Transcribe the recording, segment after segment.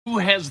who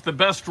has the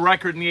best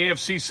record in the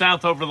AFC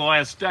South over the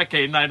last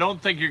decade, and I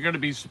don't think you're going to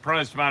be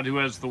surprised about who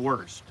has the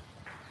worst.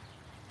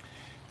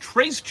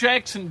 Trayce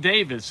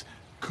Jackson-Davis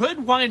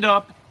could wind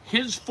up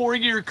his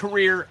 4-year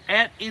career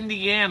at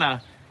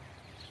Indiana.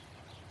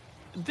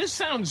 This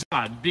sounds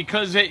odd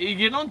because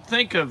you don't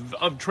think of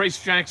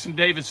Trayce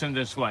Jackson-Davis in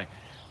this way,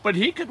 but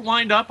he could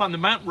wind up on the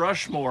Mount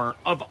Rushmore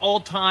of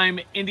all-time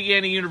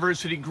Indiana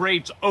University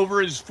greats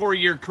over his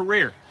 4-year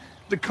career.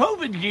 The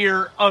COVID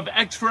year of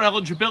extra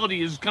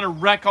eligibility is going to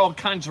wreck all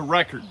kinds of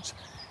records.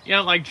 You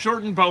know, like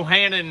Jordan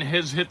Bohannon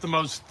has hit the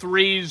most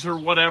threes or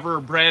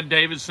whatever. Brad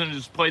Davison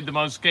has played the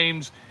most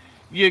games.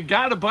 You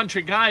got a bunch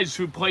of guys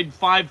who played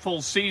 5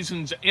 full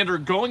seasons and are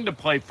going to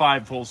play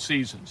 5 full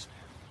seasons.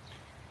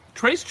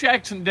 Trayce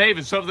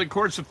Jackson-Davis, over the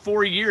course of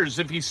 4 years,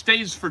 if he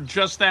stays for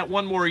just that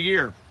one more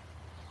year,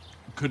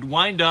 could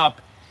wind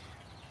up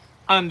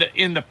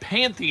in the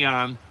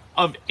pantheon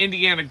of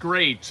Indiana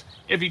greats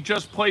if he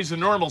just plays a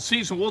normal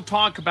season. We'll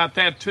talk about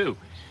that too.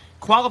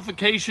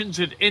 Qualifications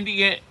at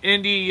the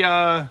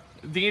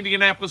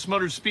Indianapolis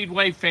Motor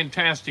Speedway,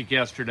 fantastic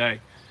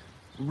yesterday.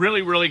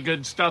 Really, really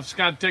good stuff.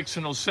 Scott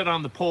Dixon will sit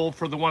on the pole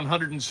for the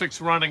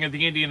 106th running of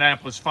the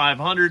Indianapolis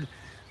 500.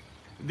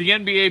 The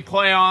NBA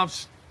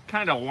playoffs,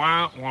 kind of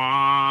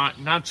wah-wah,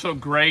 not so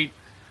great.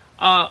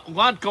 A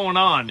lot going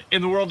on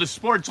in the world of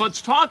sports.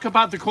 Let's talk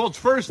about the Colts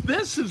first.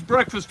 This is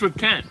Breakfast with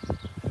Ken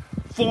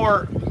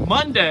for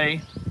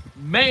Monday,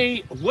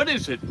 May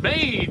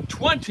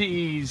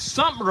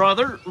 20-something or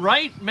other,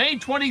 right? May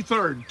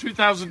 23rd,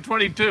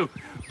 2022.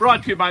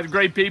 Brought to you by the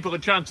great people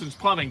at Johnson's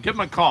Plumbing. Give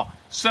them a call,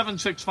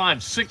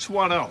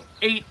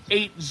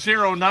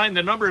 765-610-8809.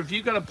 The number, if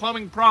you got a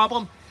plumbing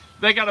problem,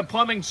 they got a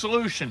plumbing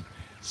solution.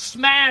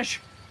 Smash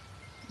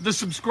the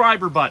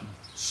subscriber button.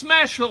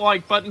 Smash the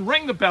like button.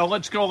 Ring the bell.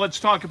 Let's go.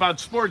 Let's talk about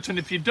sports. And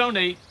if you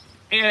donate,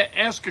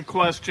 ask a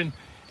question,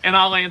 and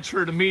I'll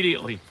answer it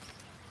immediately.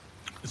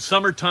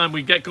 Summertime,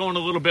 we get going a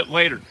little bit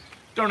later.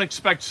 Don't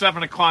expect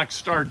 7 o'clock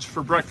starts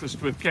for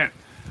Breakfast with Ken.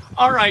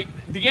 All right,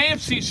 the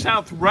AFC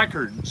South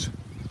records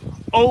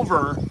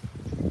over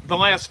the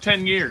last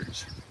 10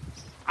 years.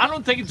 I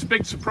don't think it's a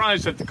big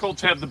surprise that the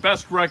Colts have the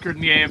best record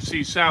in the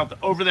AFC South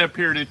over that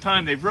period of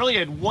time. They've really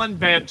had one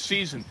bad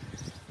season.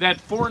 That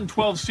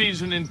 4-12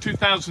 season in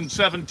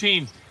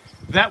 2017,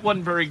 that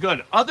wasn't very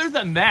good. Other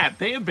than that,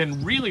 they have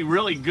been really,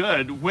 really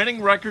good.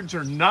 Winning records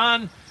or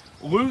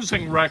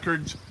non-losing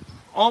records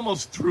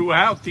almost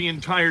throughout the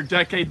entire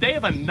decade. They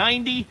have a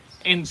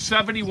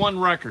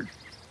 90-71 record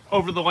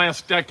over the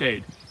last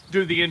decade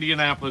due to the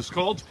Indianapolis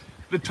Colts.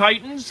 The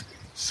Titans,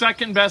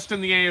 second best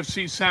in the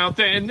AFC South,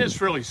 and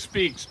this really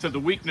speaks to the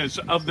weakness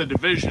of the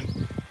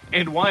division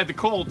and why the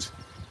Colts,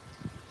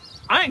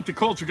 I think the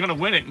Colts are going to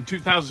win it in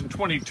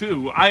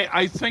 2022.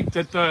 I think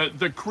that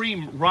the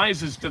cream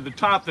rises to the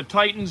top. The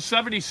Titans,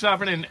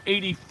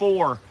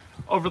 77-84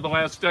 over the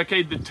last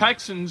decade. The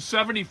Texans,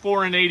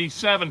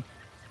 74-87.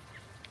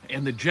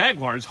 And the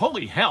Jaguars,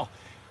 holy hell,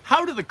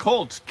 how do the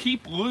Colts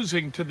keep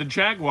losing to the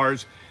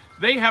Jaguars?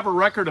 They have a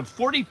record of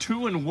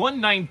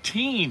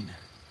 42-119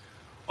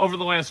 over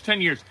the last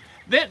 10 years.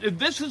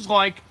 This is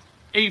like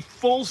a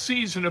full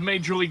season of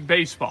Major League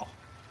Baseball.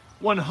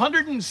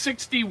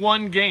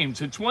 161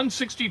 games. It's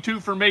 162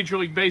 for Major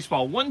League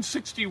Baseball.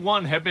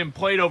 161 have been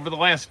played over the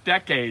last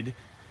decade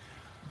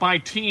by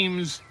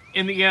teams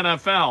in the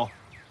NFL.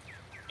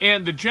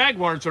 And the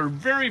Jaguars are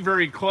very,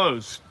 very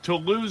close to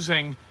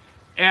losing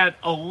at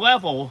a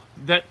level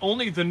that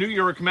only the New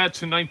York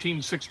Mets in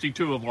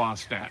 1962 have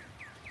lost at.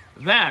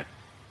 That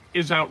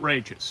is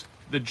outrageous.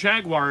 The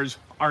Jaguars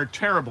are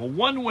terrible.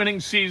 One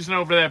winning season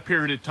over that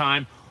period of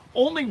time,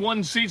 only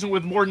one season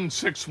with more than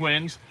 6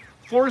 wins,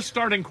 4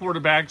 starting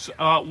quarterbacks,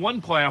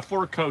 1 playoff,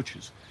 4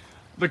 coaches.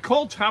 The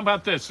Colts, how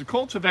about this? The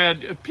Colts have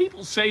had,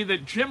 people say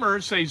that Jim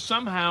Irsay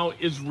somehow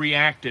is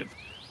reactive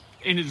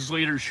in his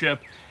leadership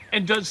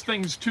and does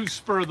things to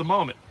spur the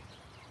moment.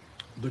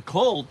 The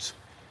Colts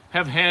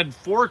have had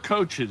 4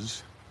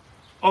 coaches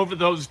over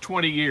those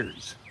 20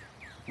 years,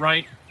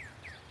 right?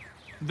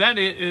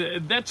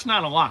 That's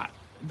not a lot.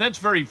 That's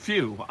very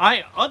few.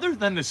 Other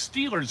than the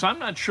Steelers, I'm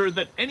not sure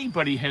that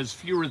anybody has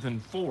fewer than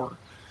 4.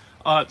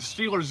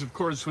 Steelers, of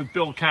course, with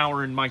Bill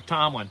Cowher and Mike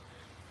Tomlin.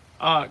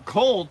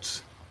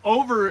 Colts,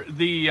 over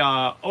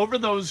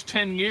those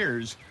 10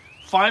 years,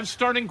 5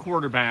 starting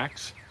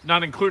quarterbacks,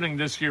 not including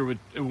this year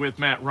with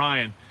Matt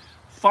Ryan,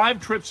 5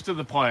 trips to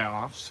the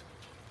playoffs.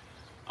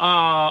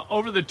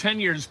 Over the 10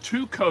 years,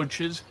 2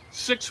 coaches,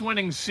 6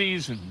 winning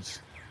seasons.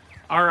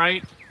 All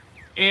right.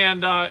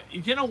 And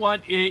you know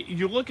what?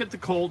 You look at the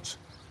Colts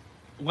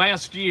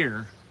last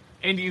year,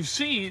 and you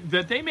see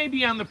that they may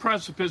be on the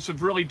precipice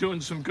of really doing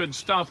some good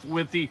stuff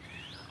with the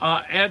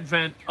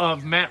advent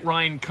of Matt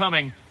Ryan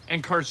coming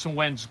and Carson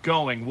Wentz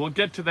going. We'll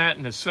get to that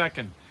in a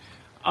second.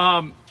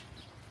 But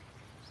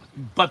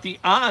the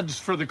odds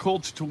for the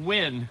Colts to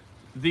win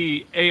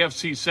the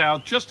AFC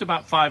South, just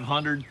about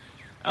 500.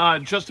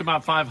 Just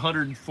about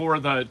 500 for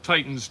the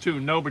Titans, too.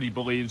 Nobody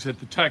believes that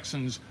the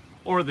Texans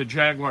or the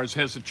Jaguars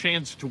has a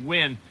chance to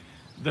win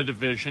the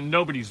division.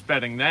 Nobody's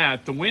betting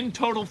that. The win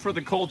total for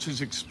the Colts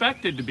is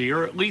expected to be,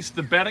 or at least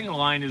the betting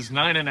line is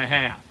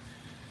 9.5.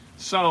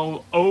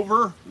 So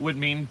over would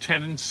mean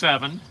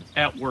 10-7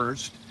 at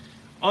worst.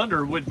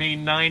 Under would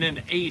mean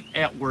 9-8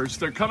 at worst.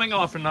 They're coming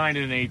off a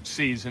 9-8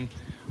 season.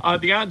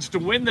 The odds to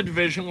win the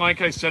division,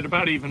 like I said,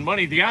 about even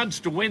money. The odds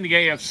to win the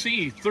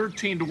AFC,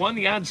 13-1.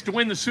 The odds to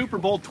win the Super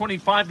Bowl,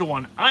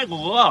 25-1. I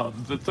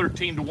love the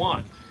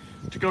 13-1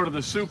 to go to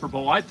the Super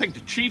Bowl. I think the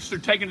Chiefs are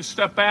taking a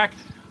step back.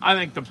 I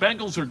think the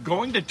Bengals are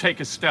going to take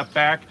a step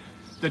back.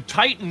 The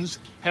Titans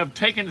have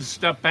taken a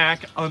step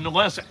back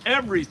unless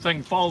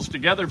everything falls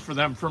together for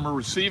them from a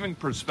receiving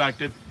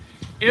perspective.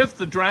 If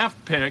the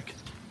draft pick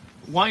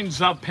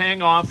winds up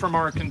paying off from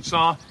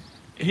Arkansas,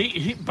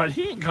 but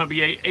he ain't going to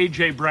be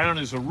A.J. Brown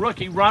as a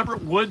rookie.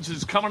 Robert Woods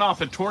is coming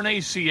off a torn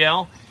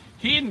ACL.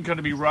 He ain't going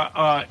to be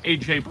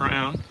A.J.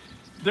 Brown.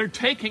 They're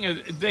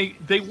taking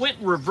they went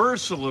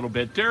reverse a little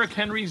bit. Derrick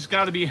Henry's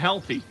got to be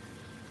healthy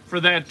for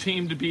that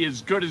team to be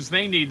as good as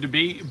they need to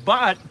be.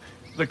 But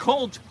the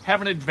Colts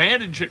have an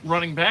advantage at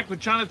running back with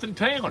Jonathan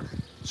Taylor.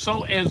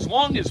 So as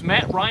long as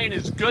Matt Ryan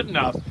is good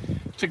enough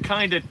to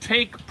kind of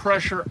take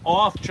pressure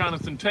off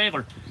Jonathan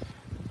Taylor,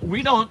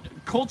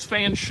 Colts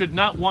fans should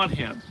not want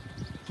him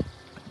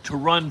to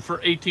run for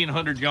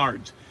 1,800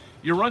 yards.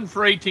 You run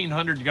for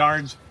 1,800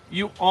 yards,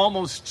 you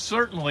almost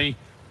certainly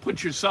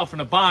put yourself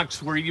in a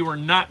box where you are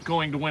not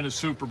going to win a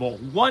Super Bowl.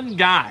 One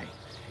guy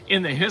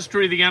in the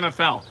history of the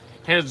NFL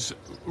has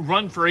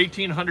run for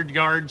 1,800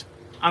 yards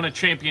on a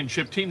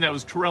championship team. That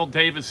was Terrell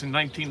Davis in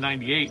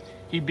 1998.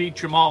 He beat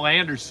Jamal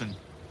Anderson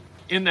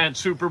in that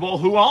Super Bowl,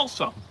 who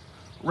also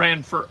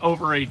ran for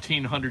over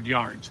 1,800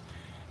 yards.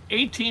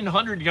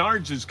 1,800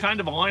 yards is kind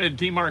of a line of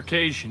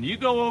demarcation. You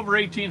go over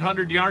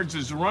 1,800 yards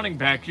as a running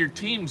back, your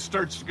team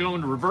starts to go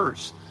in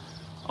reverse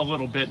a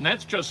little bit, and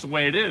that's just the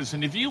way it is.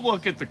 And if you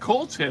look at the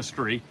Colts'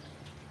 history,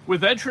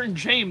 with Edgerrin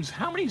James,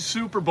 how many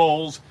Super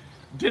Bowls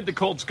did the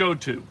Colts go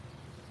to?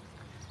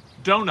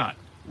 Donut,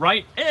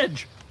 right?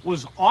 Edge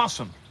was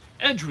awesome.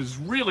 Edge was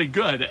really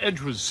good.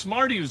 Edge was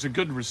smart. He was a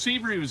good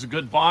receiver. He was a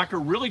good blocker,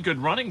 really good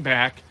running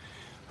back,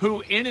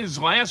 who in his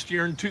last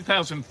year in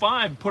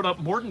 2005 put up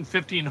more than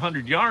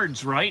 1,500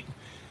 yards, right?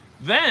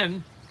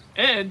 Then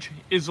Edge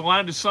is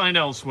allowed to sign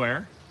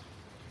elsewhere.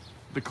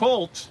 The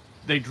Colts,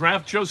 they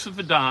draft Joseph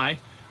Adai.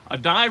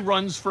 Adai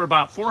runs for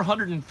about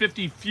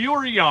 450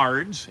 fewer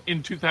yards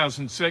in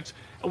 2006.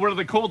 And what do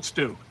the Colts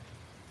do?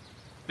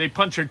 They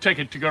punch their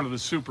ticket to go to the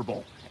Super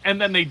Bowl.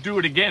 And then they do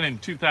it again in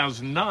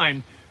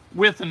 2009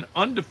 with an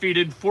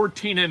undefeated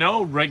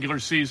 14-0 regular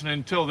season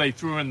until they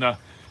threw in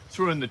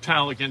the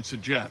towel against the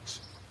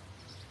Jets.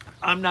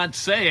 I'm not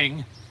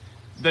saying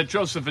that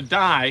Joseph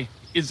Adai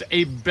is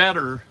a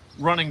better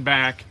running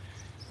back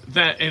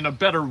and a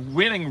better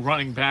winning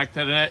running back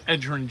than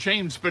Edgerrin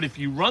James, but if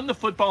you run the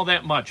football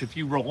that much, if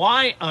you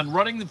rely on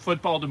running the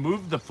football to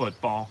move the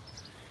football,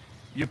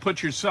 you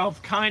put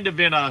yourself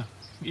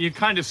you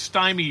kind of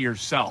stymie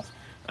yourself,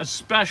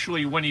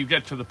 especially when you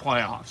get to the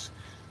playoffs,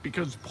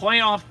 because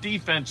playoff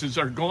defenses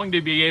are going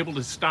to be able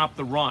to stop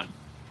the run.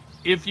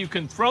 If you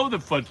can throw the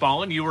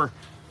football and you are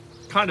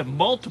kind of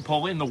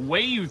multiple in the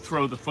way you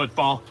throw the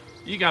football,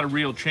 you got a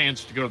real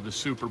chance to go to the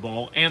Super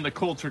Bowl, and the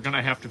Colts are going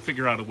to have to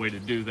figure out a way to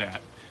do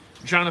that.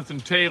 Jonathan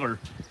Taylor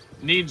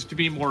needs to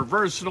be more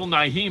versatile.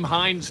 Nyheim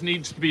Hines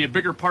needs to be a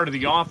bigger part of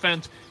the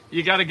offense.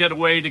 You got to get a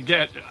way to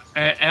get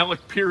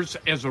Alec Pierce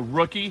as a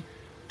rookie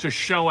to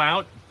show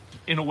out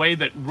in a way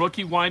that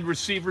rookie wide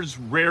receivers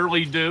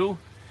rarely do.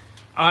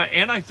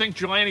 And I think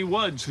Jelani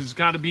Woods has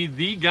got to be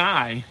the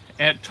guy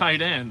at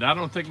tight end. I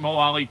don't think Mo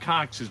Ali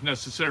Cox is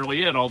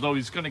necessarily it, although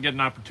he's going to get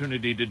an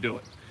opportunity to do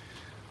it.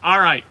 All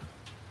right.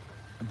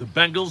 The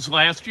Bengals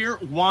last year.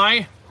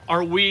 Why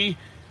are we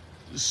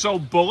so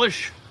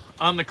bullish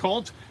on the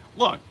Colts?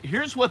 Look,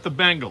 here's what the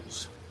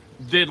Bengals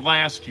did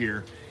last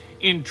year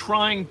in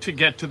trying to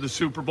get to the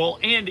Super Bowl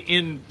and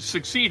in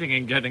succeeding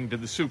in getting to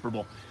the Super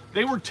Bowl.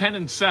 They were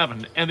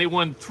 10-7, and they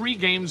won 3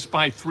 games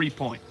by 3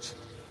 points.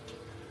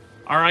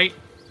 All right?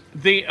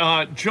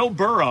 Joe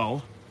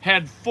Burrow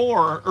had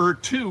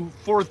 2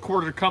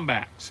 fourth-quarter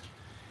comebacks.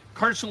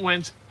 Carson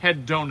Wentz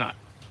had donut.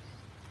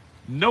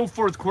 No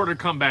fourth-quarter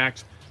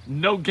comebacks,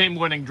 no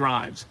game-winning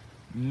drives,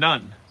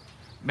 none.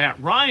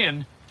 Matt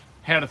Ryan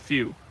had a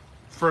few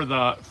for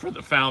the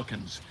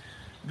Falcons.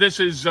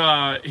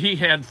 He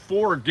had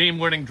 4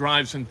 game-winning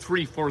drives and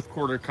 3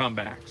 fourth-quarter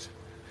comebacks.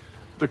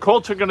 The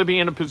Colts are going to be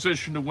in a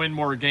position to win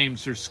more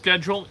games. Their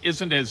schedule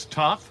isn't as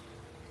tough.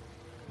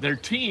 Their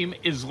team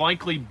is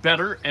likely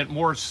better at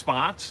more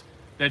spots.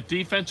 That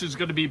defense is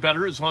going to be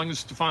better as long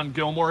as Stephon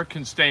Gilmore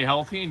can stay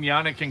healthy and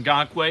Yannick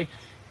Ngakoue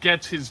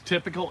gets his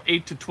typical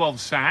 8 to 12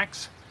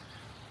 sacks.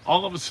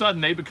 All of a sudden,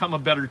 they become a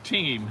better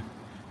team.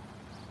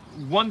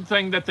 One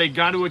thing that they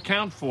got to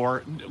account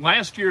for,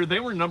 last year they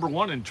were number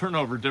 1 in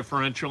turnover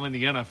differential in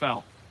the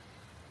NFL.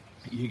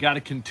 You got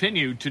to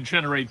continue to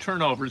generate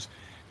turnovers,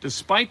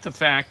 despite the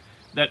fact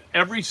that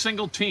every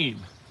single team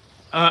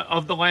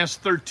of the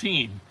last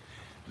 13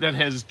 that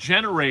has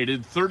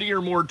generated 30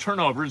 or more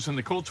turnovers, and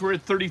the Colts were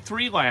at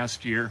 33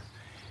 last year,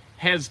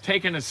 has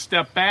taken a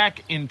step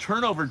back in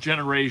turnover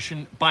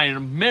generation by a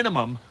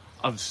minimum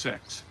of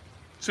 6.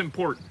 It's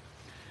important.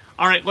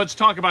 All right, let's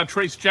talk about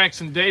Trayce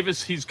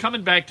Jackson-Davis. He's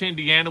coming back to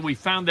Indiana. We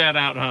found that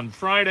out on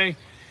Friday.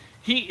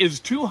 He is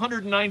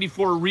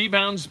 294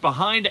 rebounds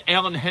behind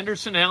Alan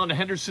Henderson. Alan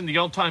Henderson, the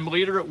all-time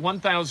leader at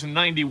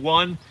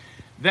 1,091.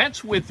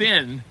 That's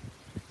within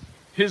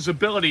his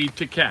ability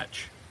to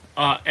catch,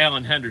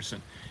 Alan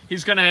Henderson.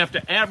 He's going to have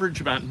to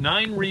average about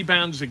 9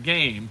 rebounds a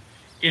game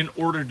in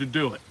order to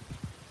do it.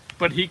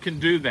 But he can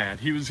do that.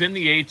 He was in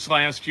the 8s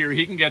last year.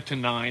 He can get to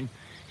 9.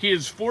 He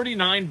is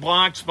 49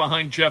 blocks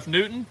behind Jeff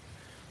Newton.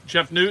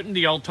 Jeff Newton,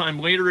 the all-time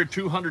leader at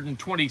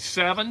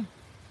 227.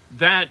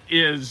 That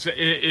is,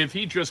 if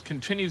he just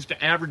continues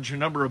to average a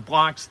number of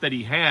blocks that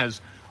he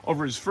has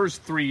over his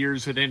first 3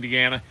 years at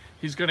Indiana,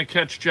 he's going to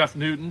catch Jeff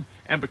Newton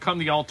and become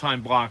the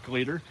all-time block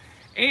leader.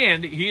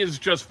 And he is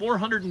just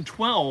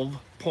 412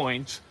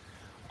 points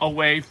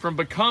away from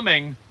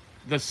becoming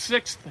the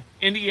 6th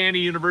Indiana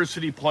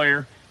University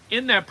player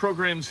in that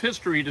program's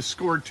history to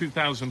score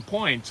 2,000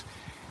 points.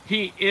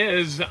 He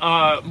is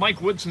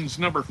Mike Woodson's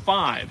number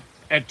 5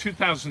 at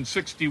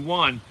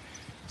 2,061.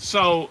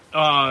 So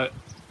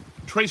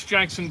Trayce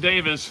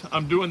Jackson-Davis,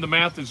 I'm doing the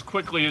math as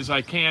quickly as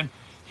I can.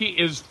 He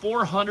is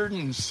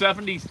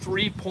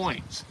 473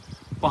 points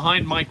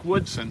behind Mike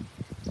Woodson.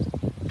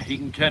 He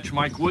can catch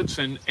Mike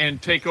Woodson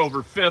and take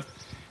over 5th.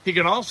 He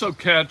can also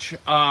catch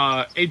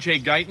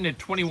A.J. Guyton at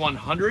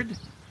 2,100.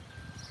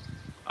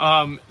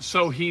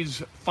 So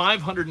he's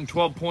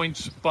 512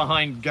 points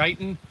behind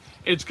Guyton.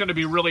 It's going to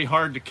be really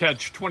hard to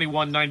catch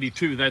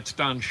 2,192. That's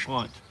Don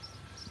Schlunt.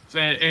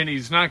 And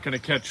he's not going to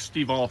catch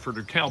Steve Alford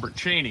or Calbert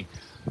Chaney.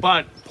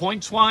 But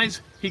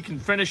points-wise, he can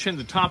finish in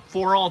the top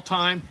 4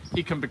 all-time.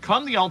 He can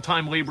become the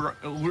all-time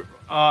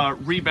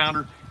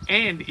rebounder,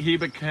 and he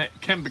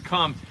can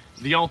become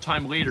the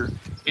all-time leader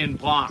in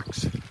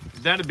blocks.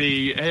 That'd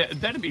be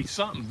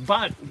something.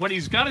 But what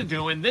he's got to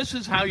do, and this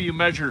is how you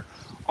measure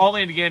all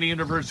Indiana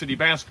University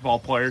basketball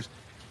players,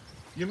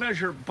 you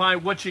measure by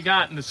what you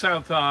got in the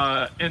south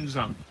end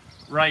zone,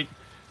 right?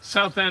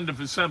 South end of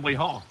Assembly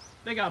Hall.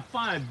 They got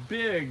 5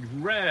 big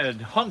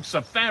red hunks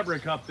of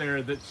fabric up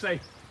there that say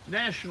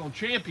National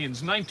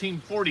Champions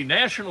 1940,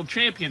 National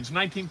Champions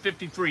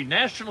 1953,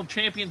 National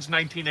Champions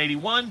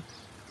 1981.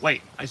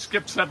 Wait, I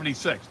skipped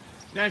 76.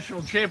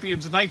 National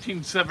Champions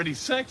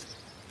 1976,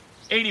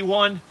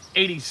 81,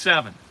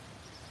 87.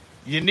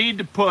 You need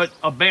to put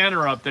a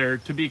banner up there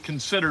to be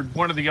considered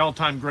one of the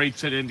all-time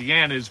greats at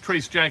Indiana. Is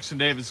Trayce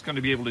Jackson-Davis going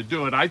to be able to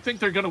do it? I think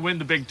they're going to win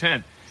the Big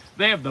Ten.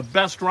 They have the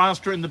best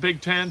roster in the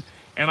Big Ten,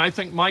 and I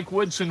think Mike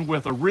Woodson,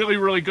 with a really,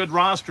 really good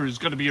roster, is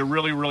going to be a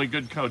really, really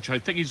good coach. I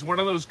think he's one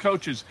of those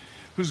coaches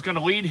who's going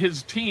to lead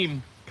his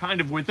team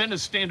kind of within a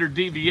standard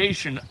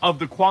deviation of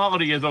the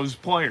quality of those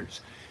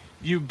players.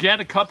 You get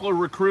a couple of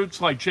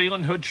recruits like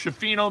Jalen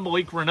Hood-Schifino,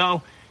 Malik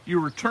Reneau. You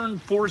return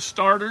 4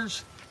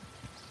 starters.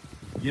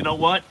 You know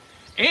what?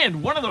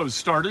 And one of those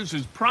starters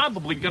is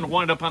probably going to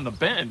wind up on the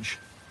bench,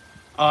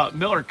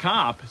 Miller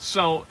Kopp.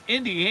 So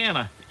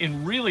Indiana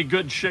in really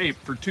good shape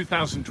for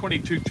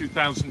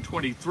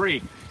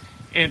 2022-2023.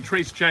 And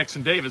Trayce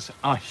Jackson-Davis,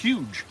 a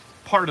huge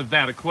part of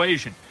that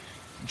equation.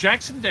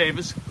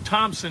 Jackson-Davis,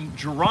 Thompson,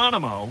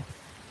 Geronimo,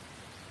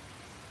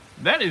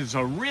 that is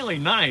a really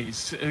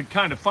nice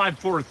kind of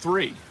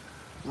 5-4-3,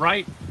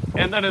 right?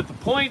 And then at the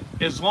point,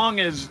 as long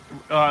as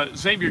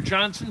Xavier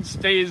Johnson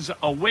stays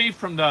away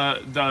from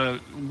the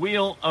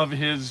wheel of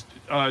his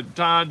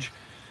Dodge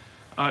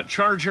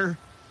Charger,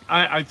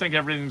 I think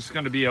everything's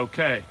going to be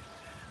okay.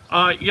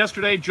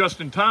 Yesterday,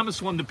 Justin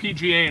Thomas won the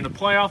PGA in a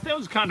playoff. That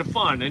was kind of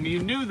fun, and you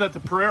knew that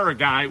the Pereira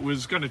guy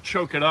was going to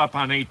choke it up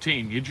on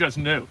 18. You just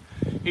knew.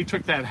 He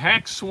took that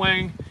hack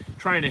swing,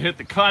 trying to hit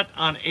the cut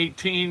on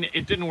 18.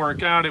 It didn't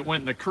work out. It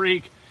went in the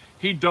creek.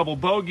 He double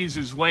bogeys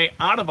his way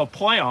out of a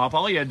playoff.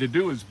 All he had to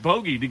do was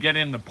bogey to get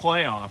in the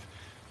playoff.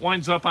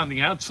 Winds up on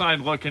the outside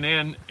looking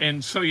in,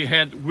 and so you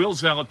had Will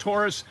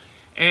Zalatoris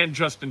and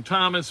Justin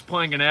Thomas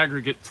playing an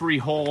aggregate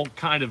 3-hole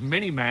kind of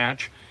mini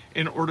match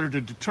in order to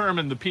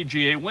determine the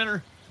PGA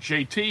winner.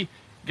 JT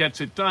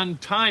gets it done,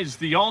 ties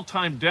the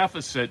all-time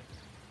deficit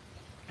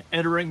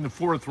entering the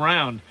 4th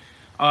round.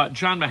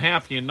 John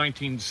Mahaffey in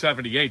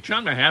 1978.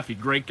 John Mahaffey,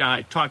 great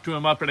guy. Talked to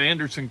him up at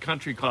Anderson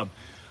Country Club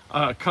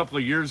a couple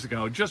of years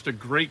ago. Just a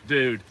great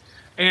dude,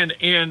 and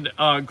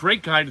a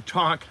great guy to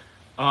talk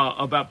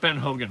about Ben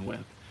Hogan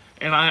with.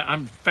 And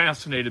I'm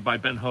fascinated by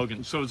Ben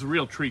Hogan, so it was a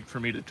real treat for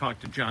me to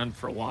talk to John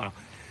for a while.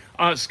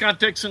 Scott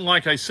Dixon,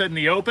 like I said in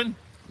the Open,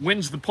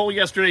 wins the pole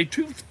yesterday,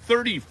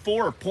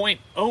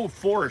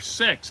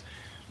 234.046,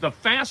 the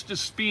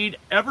fastest speed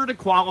ever to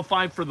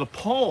qualify for the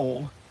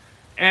pole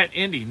at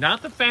Indy.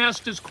 Not the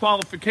fastest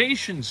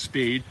qualification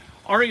speed.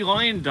 Ari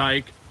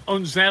Leyendijk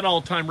owns that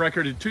all-time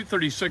record at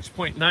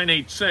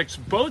 236.986.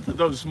 Both of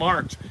those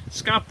marks,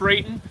 Scott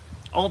Brayton,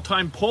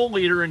 all-time pole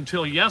leader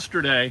until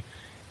yesterday,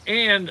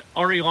 and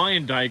Ari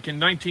Leyendijk in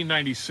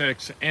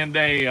 1996, and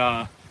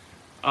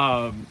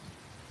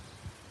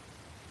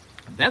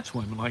That's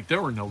when, like,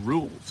 there were no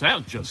rules. That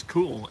was just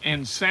cool.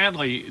 And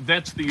sadly,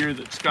 that's the year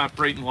that Scott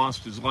Brayton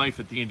lost his life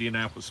at the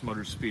Indianapolis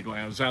Motor Speedway.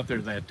 I was out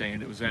there that day,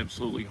 and it was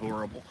absolutely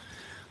horrible.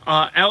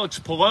 Alex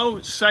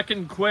Palou,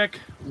 second quick.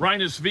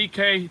 Rinus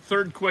VK,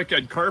 third quick.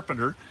 Ed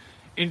Carpenter,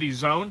 Indy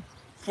Zone,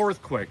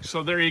 fourth quick.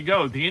 So there you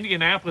go. The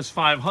Indianapolis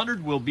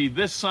 500 will be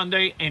this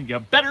Sunday, and you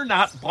better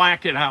not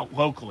black it out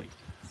locally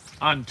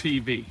on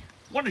TV.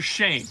 What a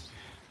shame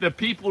that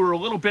people who are a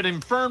little bit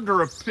infirmed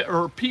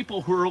or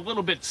people who are a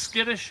little bit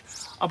skittish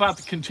about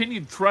the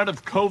continued threat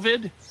of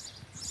COVID,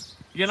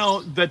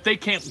 that they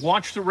can't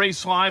watch the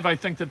race live. I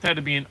think that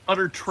that'd be an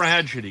utter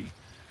tragedy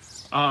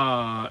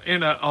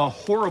and a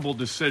horrible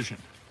decision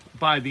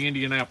by the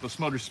Indianapolis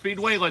Motor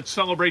Speedway. Let's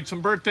celebrate some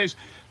birthdays.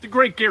 The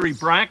great Gary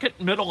Brackett,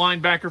 middle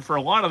linebacker for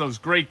a lot of those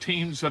great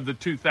teams of the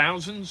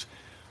 2000s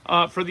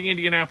for the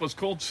Indianapolis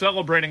Colts,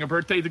 celebrating a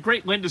birthday. The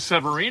great Linda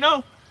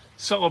Severino,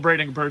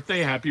 celebrating a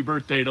birthday. Happy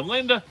birthday to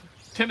Linda.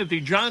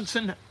 Timothy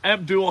Johnson,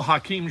 Abdul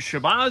Hakim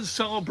Shabazz,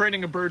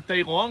 celebrating a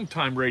birthday.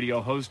 Longtime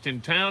radio host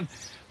in town.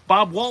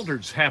 Bob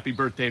Walters, happy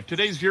birthday. If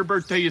today's your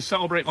birthday, you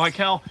celebrate like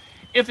hell.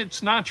 If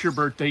it's not your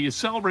birthday, you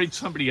celebrate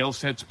somebody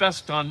else. That's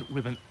best done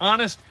with an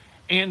honest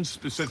and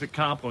specific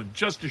compliment.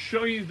 Just to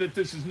show you that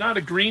this is not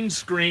a green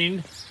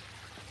screen.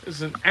 This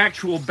is an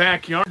actual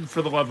backyard,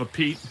 for the love of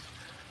Pete.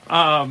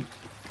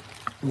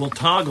 We'll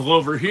toggle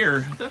over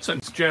here. That's a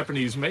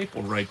Japanese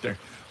maple right there.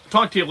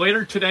 Talk to you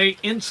later today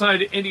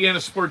inside Indiana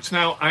Sports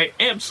Now. I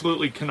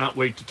absolutely cannot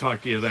wait to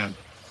talk to you then.